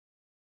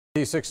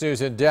T6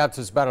 News in depth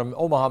is about an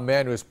Omaha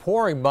man who is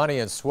pouring money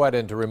and sweat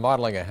into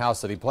remodeling a house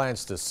that he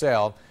plans to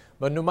sell.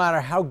 But no matter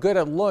how good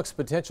it looks,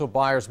 potential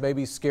buyers may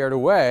be scared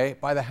away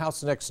by the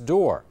house next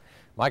door.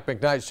 Mike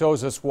McKnight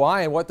shows us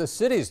why and what the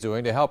city's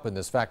doing to help in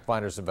this Fact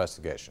Finders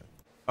investigation.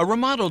 A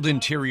remodeled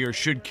interior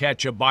should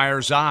catch a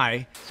buyer's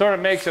eye. Sort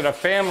of makes it a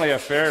family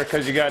affair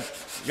because you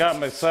got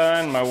my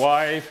son, my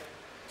wife.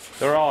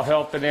 They're all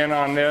helping in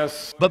on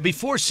this. But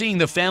before seeing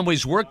the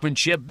family's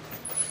workmanship,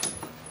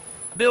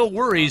 Bill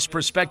worries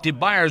prospective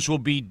buyers will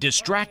be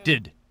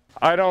distracted.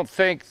 I don't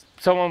think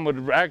someone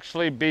would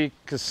actually be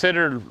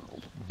considered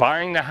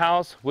buying the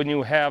house when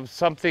you have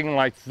something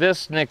like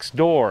this next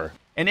door.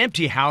 An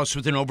empty house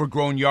with an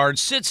overgrown yard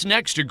sits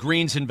next to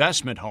Green's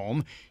investment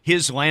home,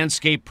 his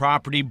landscape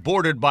property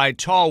bordered by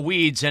tall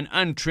weeds and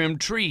untrimmed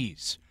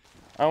trees.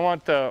 I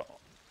want the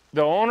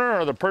owner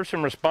or the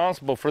person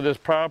responsible for this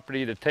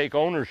property to take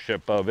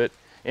ownership of it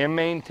and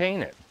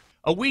maintain it.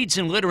 A weeds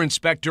and litter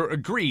inspector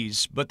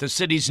agrees, but the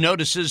city's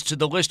notices to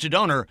the listed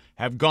owner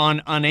have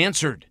gone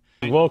unanswered.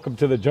 Welcome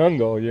to the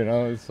jungle, you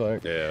know, it's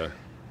like. Yeah,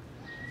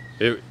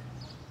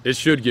 it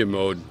should get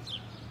mowed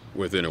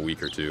within a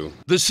week or two.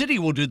 The city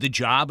will do the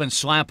job and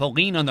slap a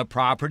lien on the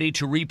property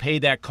to repay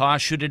that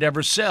cost should it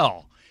ever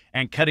sell.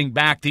 And cutting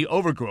back the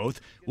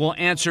overgrowth will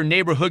answer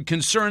neighborhood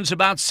concerns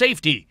about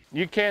safety.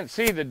 You can't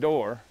see the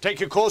door. Take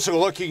a closer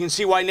look. You can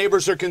see why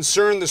neighbors are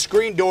concerned. The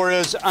screen door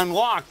is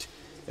unlocked,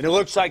 and it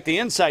looks like the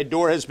inside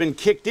door has been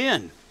kicked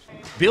in.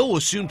 Bill will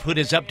soon put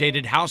his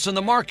updated house on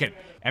the market.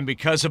 And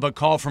because of a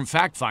call from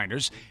Fact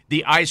Finders,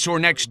 the eyesore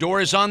next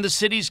door is on the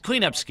city's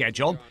cleanup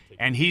schedule,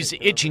 and he's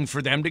itching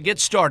for them to get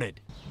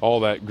started. All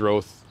that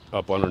growth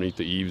up underneath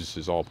the eaves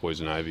is all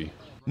poison ivy.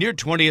 Near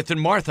 20th and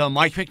Martha,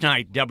 Mike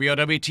McKnight,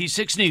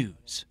 WWT6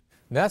 News.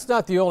 That's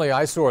not the only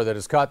eyesore that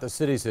has caught the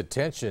city's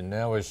attention.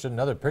 Now is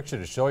another picture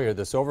to show you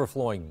this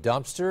overflowing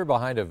dumpster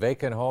behind a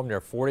vacant home near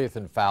 40th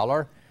and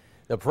Fowler.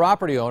 The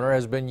property owner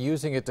has been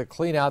using it to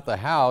clean out the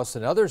house,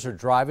 and others are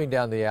driving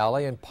down the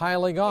alley and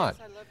piling on.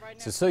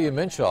 Cecilia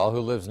Minshall, who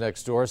lives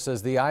next door,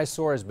 says the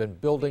eyesore has been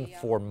building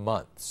for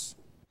months.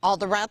 All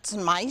the rats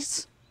and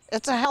mice,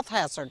 it's a health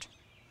hazard.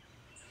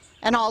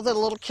 And all the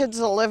little kids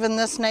that live in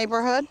this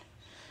neighborhood,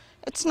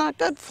 it's not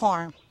good for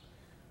them.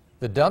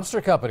 The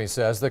dumpster company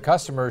says the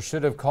customers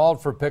should have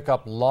called for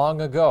pickup long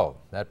ago.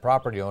 That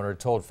property owner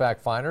told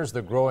Fact Finders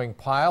the growing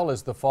pile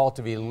is the fault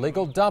of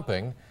illegal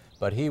dumping,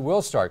 but he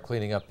will start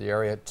cleaning up the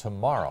area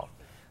tomorrow.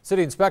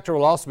 City inspector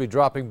will also be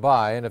dropping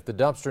by, and if the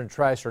dumpster and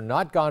trash are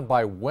not gone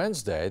by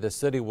Wednesday, the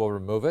city will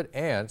remove it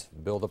and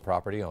bill the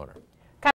property owner.